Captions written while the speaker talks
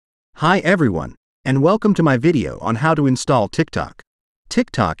Hi everyone, and welcome to my video on how to install TikTok.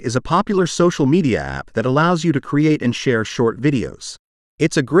 TikTok is a popular social media app that allows you to create and share short videos.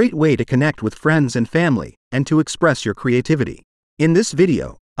 It's a great way to connect with friends and family and to express your creativity. In this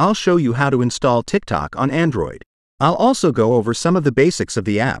video, I'll show you how to install TikTok on Android. I'll also go over some of the basics of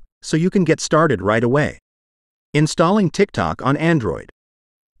the app so you can get started right away. Installing TikTok on Android.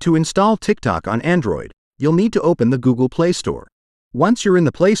 To install TikTok on Android, you'll need to open the Google Play Store. Once you're in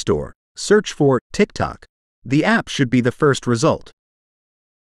the Play Store, search for TikTok. The app should be the first result.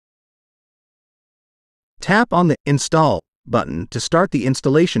 Tap on the Install button to start the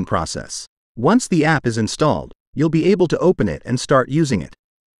installation process. Once the app is installed, you'll be able to open it and start using it.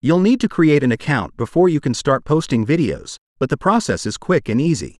 You'll need to create an account before you can start posting videos, but the process is quick and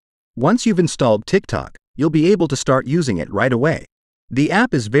easy. Once you've installed TikTok, you'll be able to start using it right away. The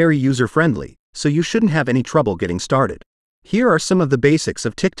app is very user-friendly, so you shouldn't have any trouble getting started. Here are some of the basics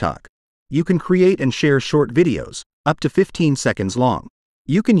of TikTok. You can create and share short videos, up to 15 seconds long.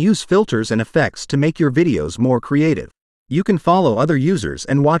 You can use filters and effects to make your videos more creative. You can follow other users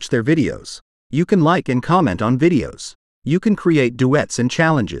and watch their videos. You can like and comment on videos. You can create duets and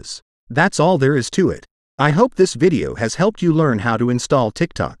challenges. That's all there is to it. I hope this video has helped you learn how to install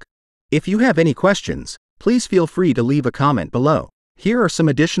TikTok. If you have any questions, please feel free to leave a comment below. Here are some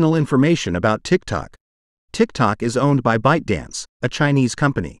additional information about TikTok. TikTok is owned by ByteDance, a Chinese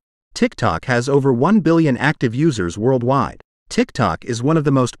company. TikTok has over 1 billion active users worldwide. TikTok is one of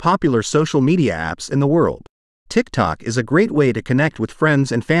the most popular social media apps in the world. TikTok is a great way to connect with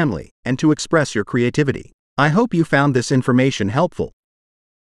friends and family and to express your creativity. I hope you found this information helpful.